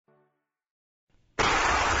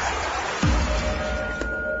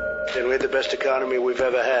Then we had the best economy we've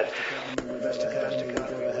ever had.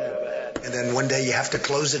 And then one day you have to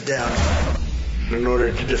close it down. In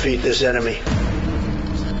order to defeat this enemy.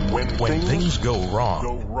 When things go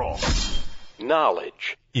wrong,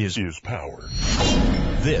 knowledge is power.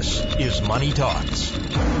 This is Money Talks.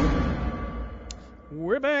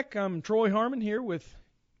 We're back. I'm Troy Harmon here with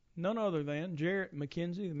none other than Jarrett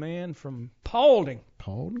McKenzie, the man from Paulding.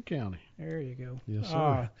 Paulding County. There you go. Yes,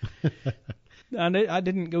 sir. I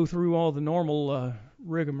didn't go through all the normal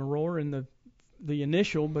rigmarole in the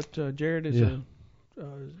initial, but Jarrett is a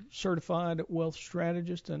certified wealth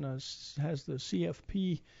strategist and has the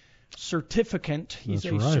CFP certificate. He's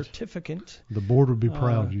That's a right. certificate. The board would be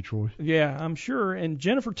proud of you, Troy. Yeah, I'm sure. And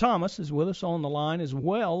Jennifer Thomas is with us on the line as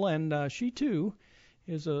well, and she too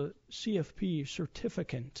is a CFP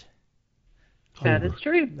certificate. That is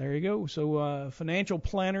true. There you go. So financial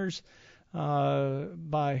planners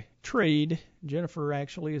by trade. Jennifer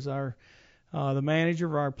actually is our the manager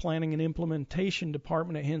of our planning and implementation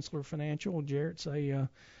department at Hensler Financial. Jarrett's a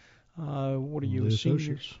what are you, a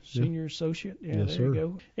senior associate? Yeah, yes, there sir. you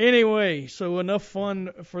go. Anyway, so enough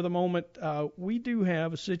fun for the moment. We do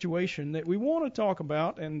have a situation that we want to talk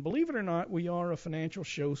about, and believe it or not, we are a financial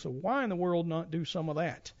show, so why in the world not do some of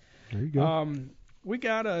that? There you go. We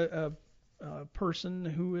got a person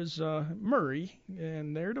who is Murray,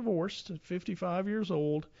 and they're divorced, 55 years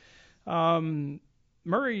old.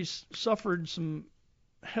 Murray's suffered some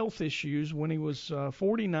health issues when he was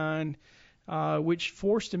 49, which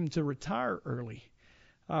forced him to retire early.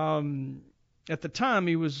 At the time,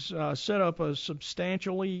 he was set up a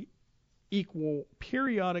substantially equal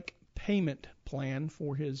periodic payment plan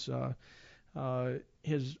for his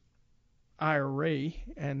IRA,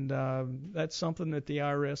 and that's something that the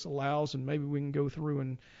IRS allows, and maybe we can go through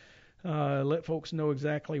and let folks know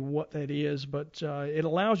exactly what that is. But it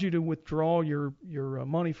allows you to withdraw your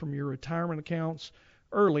money from your retirement accounts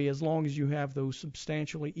early as long as you have those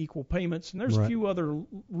substantially equal payments. And there's a few other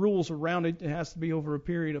rules around it. It has to be over a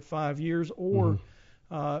period of 5 years or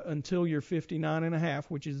until you're 59 and a half,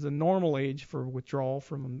 which is the normal age for withdrawal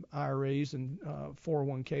from IRAs and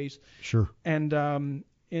 401ks. Sure. And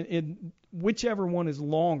whichever one is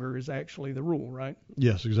longer is actually the rule, right?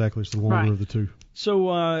 Yes, exactly. It's the longer of the two.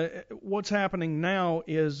 So what's happening now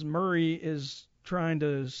is Murray is trying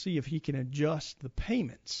to see if he can adjust the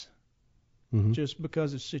payments. Just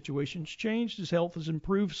because his situation's changed, his health has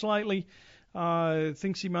improved slightly,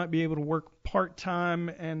 thinks he might be able to work part-time,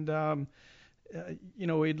 and,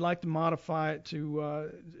 he'd like to modify it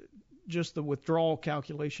to just the withdrawal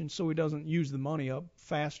calculation so he doesn't use the money up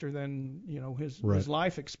faster than, his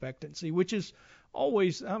life expectancy, which is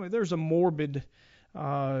always, there's a morbid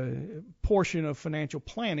portion of financial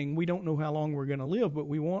planning. We don't know how long we're going to live, but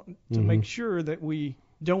we want to make sure that we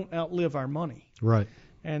don't outlive our money. Right.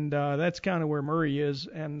 And that's kind of where Murray is.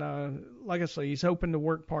 And like I say, he's hoping to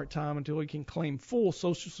work part-time until he can claim full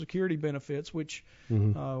Social Security benefits, which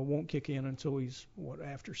won't kick in until he's,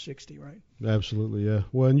 after 60, right? Absolutely, yeah.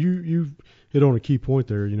 Well, and you've hit on a key point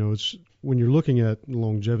there. It's when you're looking at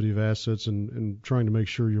longevity of assets and trying to make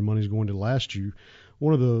sure your money's going to last you,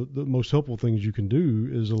 one of the most helpful things you can do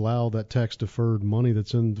is allow that tax-deferred money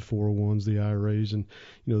that's in the 401s, the IRAs, and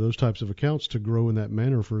those types of accounts to grow in that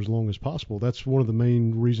manner for as long as possible. That's one of the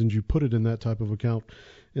main reasons you put it in that type of account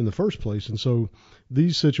in the first place. And so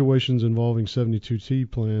these situations involving 72T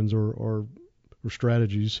plans or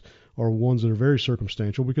strategies are ones that are very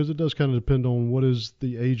circumstantial because it does kind of depend on what is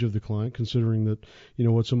the age of the client, considering that,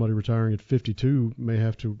 somebody retiring at 52 may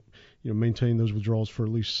have to maintain those withdrawals for at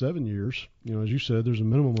least 7 years. As you said, there's a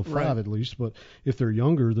minimum of 5 at least, but if they're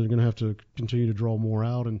younger, they're going to have to continue to draw more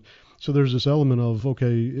out. And so there's this element of,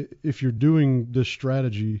 okay, if you're doing this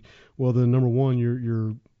strategy, well, then number one,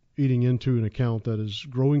 you're eating into an account that is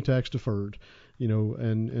growing tax deferred,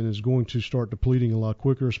 and is going to start depleting a lot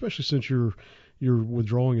quicker, especially since you're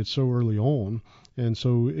withdrawing it so early on. And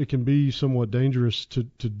so it can be somewhat dangerous to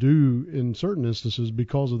do in certain instances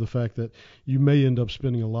because of the fact that you may end up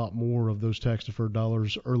spending a lot more of those tax-deferred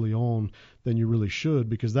dollars early on than you really should,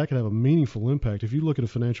 because that can have a meaningful impact. If you look at a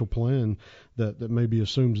financial plan that maybe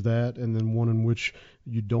assumes that, and then one in which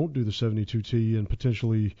you don't do the 72T and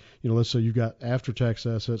potentially, let's say you've got after-tax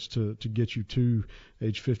assets to get you to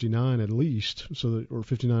age 59 at least, or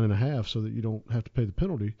 59 and a half, so that you don't have to pay the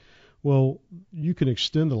penalty. Well, you can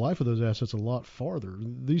extend the life of those assets a lot farther.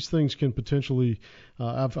 These things can potentially,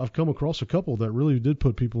 I've come across a couple that really did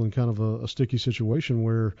put people in kind of a sticky situation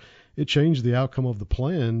where it changed the outcome of the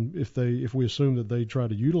plan if we assume that they try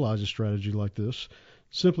to utilize a strategy like this,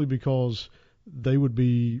 simply because they would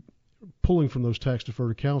be pulling from those tax deferred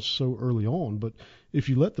accounts so early on. But if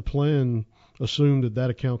you let the plan assume that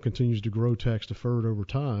account continues to grow tax deferred over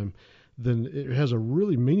time, then it has a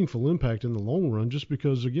really meaningful impact in the long run, just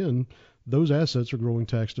because, again, those assets are growing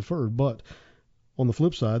tax deferred. But on the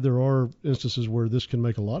flip side, there are instances where this can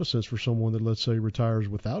make a lot of sense for someone that, let's say, retires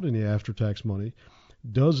without any after-tax money,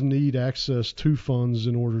 does need access to funds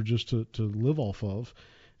in order just to live off of,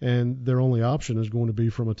 and their only option is going to be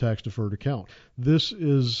from a tax-deferred account. This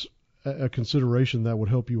is a consideration that would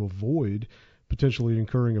help you avoid potentially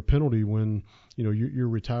incurring a penalty when you're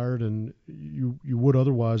retired, and you would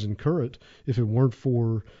otherwise incur it if it weren't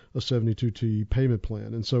for a 72T payment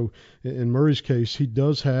plan. And so in Murray's case, he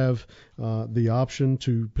does have the option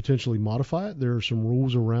to potentially modify it. There are some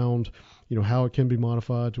rules around how it can be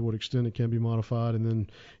modified, to what extent it can be modified, and then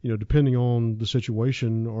depending on the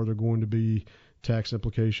situation, are there going to be tax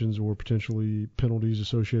implications or potentially penalties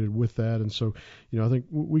associated with that. And so I think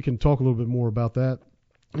we can talk a little bit more about that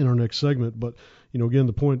in our next segment. But again,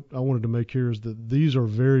 the point I wanted to make here is that these are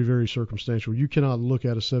very, very circumstantial. You cannot look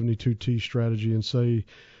at a 72T strategy and say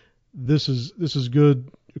this is good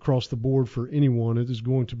across the board for anyone. It is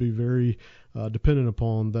going to be very dependent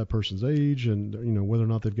upon that person's age and whether or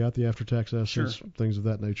not they've got the after-tax assets, sure, things of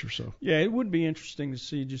that nature. So yeah, it would be interesting to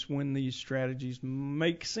see just when these strategies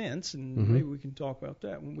make sense, and maybe we can talk about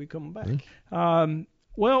that when we come back.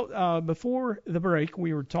 Yeah. Before the break,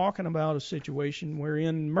 we were talking about a situation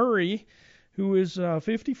wherein Murray, who is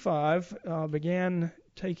 55, began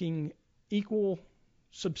taking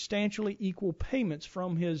substantially equal payments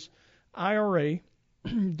from his IRA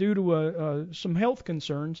due to some health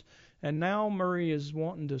concerns, and now Murray is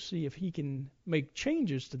wanting to see if he can make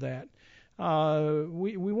changes to that.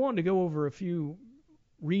 We wanted to go over a few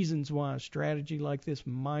reasons why a strategy like this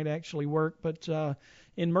might actually work, but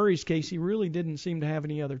in Murray's case, he really didn't seem to have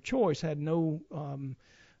any other choice, had no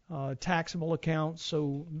taxable accounts,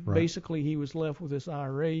 so basically he was left with this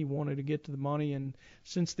IRA. He wanted to get to the money, and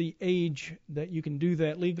since the age that you can do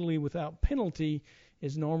that legally without penalty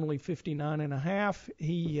is normally 59 and a half,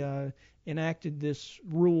 he enacted this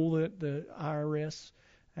rule that the IRS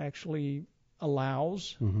actually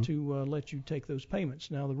allows to let you take those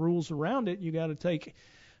payments. Now, the rules around it, you got to take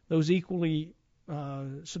those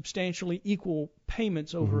substantially equal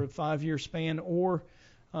payments over a 5-year span, or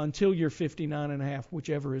until you're 59 and a half,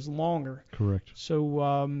 whichever is longer. Correct.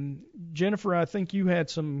 So, Jennifer, I think you had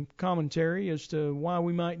some commentary as to why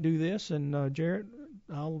we might do this, and Jarrett,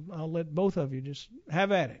 I'll let both of you just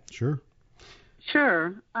have at it. Sure.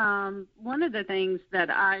 Sure. One of the things that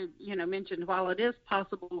I mentioned, while it is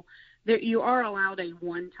possible that you are allowed a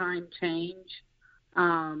one-time change,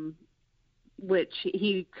 which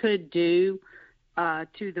he could do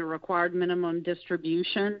to the required minimum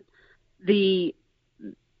distribution.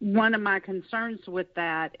 One of my concerns with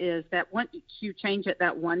that is that once you change it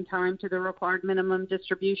that one time to the required minimum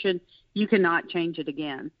distribution, you cannot change it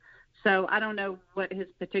again. So I don't know what his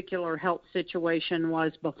particular health situation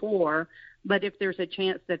was before, but if there's a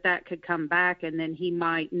chance that could come back, and then he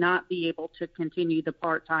might not be able to continue the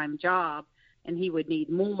part-time job, and he would need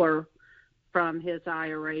more from his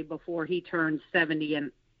IRA before he turned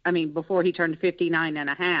 59 and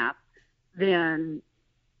a half, then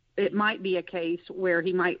it might be a case where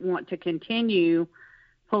he might want to continue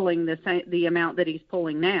pulling the amount that he's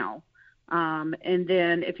pulling now. And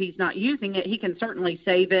then if he's not using it, he can certainly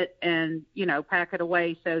save it and, pack it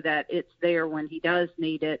away so that it's there when he does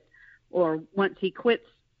need it. Or once he quits,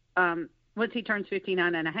 once he turns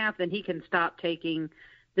 59 and a half, then he can stop taking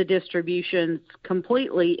the distributions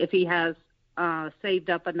completely if he has saved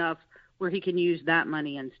up enough where he can use that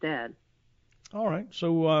money instead. All right.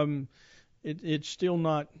 So it's still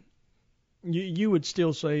not – you would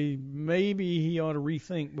still say maybe he ought to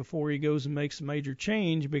rethink before he goes and makes a major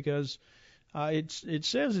change, because it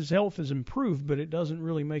says his health has improved, but it doesn't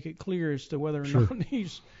really make it clear as to whether or not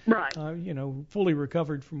he's fully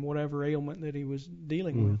recovered from whatever ailment that he was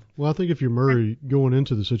dealing with. Well, I think if you're Murray going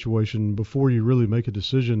into the situation, before you really make a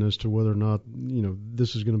decision as to whether or not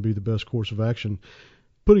this is going to be the best course of action,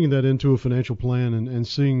 putting that into a financial plan and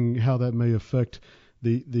seeing how that may affect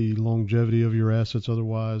the longevity of your assets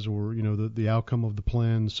otherwise, or the outcome of the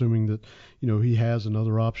plan, assuming that he has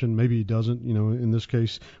another option. Maybe he doesn't. In this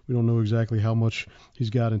case, we don't know exactly how much he's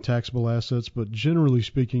got in taxable assets, but generally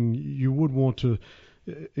speaking, you would want to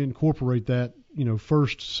incorporate that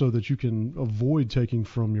first, so that you can avoid taking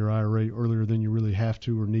from your IRA earlier than you really have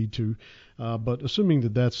to or need to. But assuming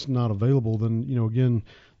that that's not available, then again,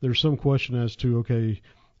 there's some question as to, okay,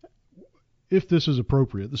 if this is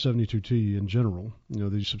appropriate, the 72T in general,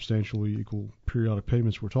 these substantially equal periodic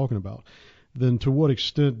payments we're talking about, then to what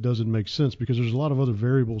extent does it make sense? Because there's a lot of other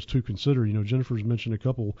variables to consider. Jennifer's mentioned a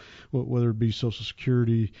couple, whether it be Social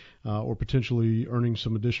Security or potentially earning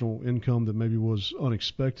some additional income that maybe was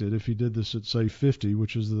unexpected if he did this at, say, 50,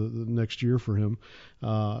 which is the next year for him.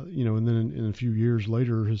 And then in a few years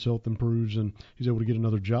later, his health improves and he's able to get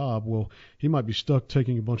another job. Well, he might be stuck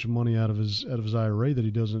taking a bunch of money out of his IRA that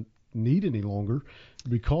he doesn't need any longer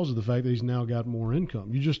because of the fact that he's now got more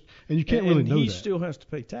income. You can't really know that. He still has to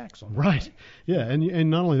pay tax on that. Right. Yeah, and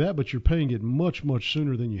not only that, but you're paying it much, much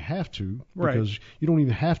sooner than you have to because you don't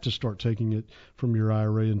even have to start taking it from your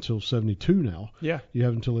IRA until 72 now. Yeah. You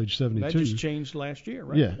have until age 72. That just changed last year,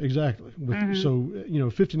 right? Yeah, exactly. So,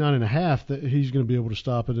 59 and a half, that he's going to be able to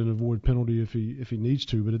stop it and avoid penalty if he needs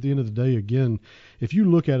to. But at the end of the day, again, if you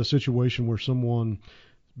look at a situation where someone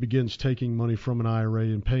begins taking money from an IRA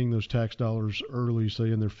and paying those tax dollars early,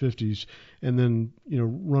 say in their 50s, and then,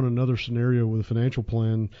 run another scenario with a financial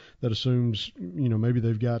plan that assumes, maybe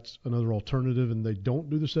they've got another alternative and they don't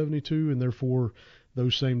do the 72 and therefore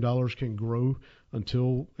those same dollars can grow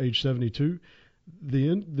until age 72.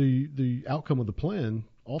 The outcome of the plan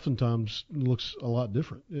oftentimes looks a lot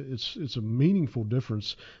different. It's a meaningful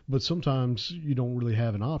difference, but sometimes you don't really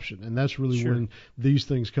have an option, and that's really when these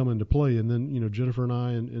things come into play. And then Jennifer and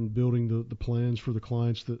I, in building the plans for the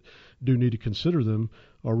clients that do need to consider them,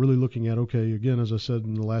 are really looking at, okay, again, as I said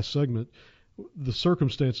in the last segment, the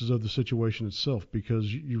circumstances of the situation itself,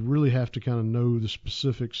 because you really have to kind of know the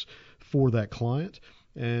specifics for that client.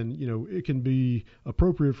 And, it can be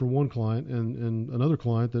appropriate for one client and another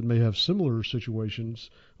client that may have similar situations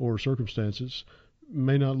or circumstances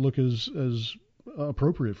may not look as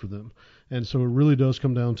appropriate for them. And so it really does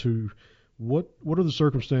come down to what are the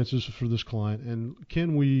circumstances for this client, and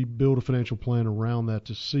can we build a financial plan around that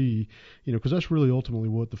to see, because that's really ultimately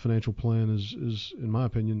what the financial plan is, in my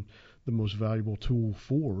opinion, the most valuable tool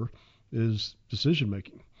for, is decision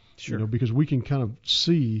making. Sure. Because we can kind of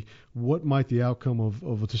see what might the outcome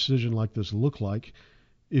of a decision like this look like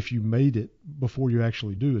if you made it before you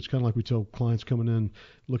actually do. It's kind of like we tell clients coming in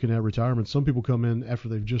looking at retirement. Some people come in after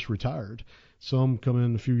they've just retired. Some come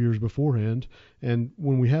in a few years beforehand. And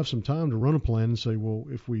when we have some time to run a plan and say, well,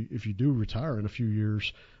 if you do retire in a few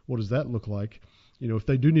years, what does that look like? If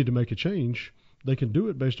they do need to make a change, they can do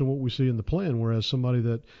it based on what we see in the plan. Whereas somebody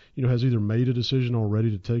that, has either made a decision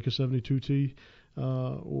already to take a 72T,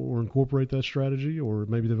 or incorporate that strategy, or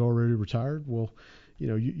maybe they've already retired. Well,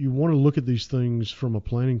 you want to look at these things from a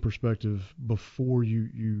planning perspective before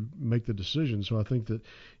you make the decision. So I think that,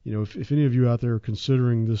 if any of you out there are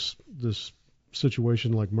considering this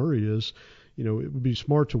situation like Murray is, it would be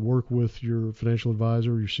smart to work with your financial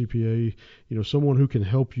advisor, your CPA, someone who can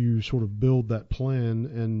help you sort of build that plan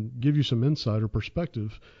and give you some insight or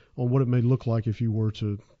perspective on what it may look like if you were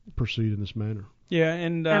to proceed in this manner. Yeah,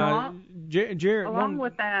 and Jared, along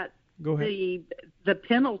with that, go ahead. The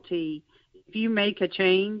penalty, if you make a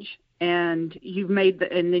change and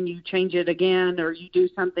and then you change it again, or you do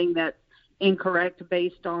something that's incorrect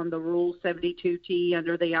based on the Rule 72T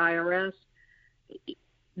under the IRS,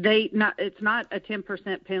 it's not a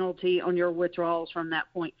 10% penalty on your withdrawals from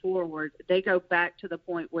that point forward. They go back to the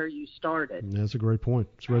point where you started. That's a great point.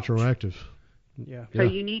 It's retroactive. Yeah. So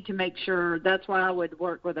you need to make sure. That's why I would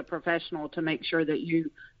work with a professional to make sure that you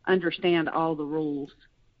understand all the rules.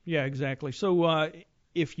 Yeah, exactly. So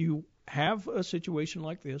if you have a situation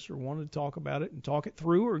like this or want to talk about it and talk it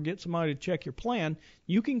through or get somebody to check your plan,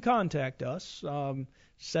 you can contact us,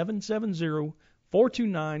 770-429-9166,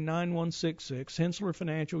 Hensler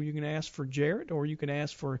Financial. You can ask for Jarrett or you can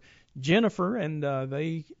ask for Jennifer, and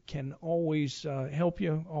they can always help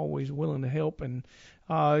you, always willing to help. And,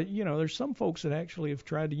 there's some folks that actually have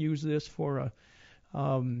tried to use this for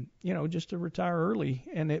just to retire early,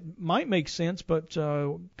 and it might make sense, but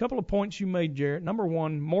a couple of points you made, Jarrett. Number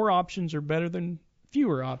one, more options are better than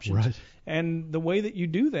fewer options. Right. And the way that you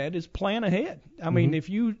do that is plan ahead. I mean, if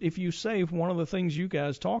you save, one of the things you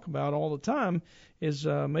guys talk about all the time is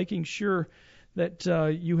making sure that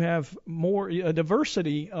you have a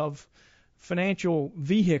diversity of financial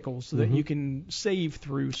vehicles that you can save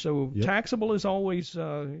through. So taxable is always,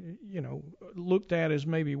 looked at as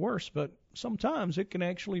maybe worse, but sometimes it can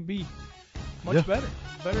actually be much better.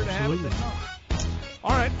 Better to have it than not.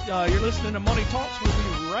 All right, you're listening to Money Talks. We'll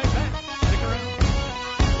be right back. Stick around.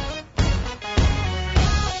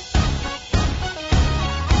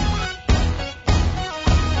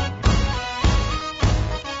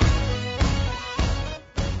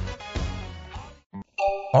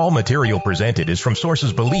 All material presented is from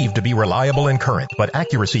sources believed to be reliable and current, but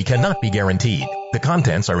accuracy cannot be guaranteed. The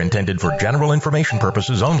contents are intended for general information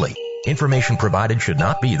purposes only. Information provided should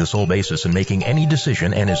not be the sole basis in making any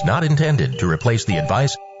decision and is not intended to replace the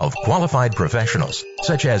advice of qualified professionals,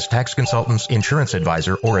 such as tax consultants, insurance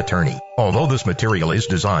advisor, or attorney. Although this material is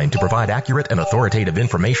designed to provide accurate and authoritative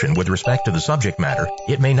information with respect to the subject matter,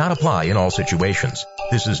 it may not apply in all situations.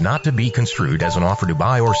 This is not to be construed as an offer to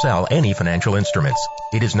buy or sell any financial instruments.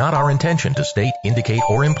 It is not our intention to state, indicate,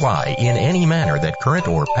 or imply in any manner that current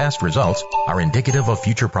or past results are indicative of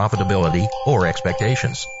future profitability or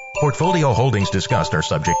expectations. Portfolio holdings discussed are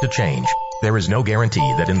subject to change. There is no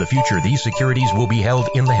guarantee that in the future these securities will be held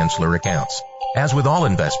in the Henssler accounts. As with all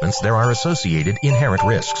investments, there are associated inherent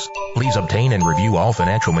risks. Please obtain and review all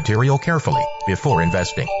financial material carefully before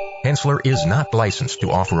investing. Henssler is not licensed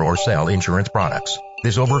to offer or sell insurance products.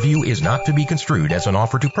 This overview is not to be construed as an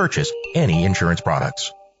offer to purchase any insurance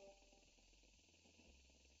products.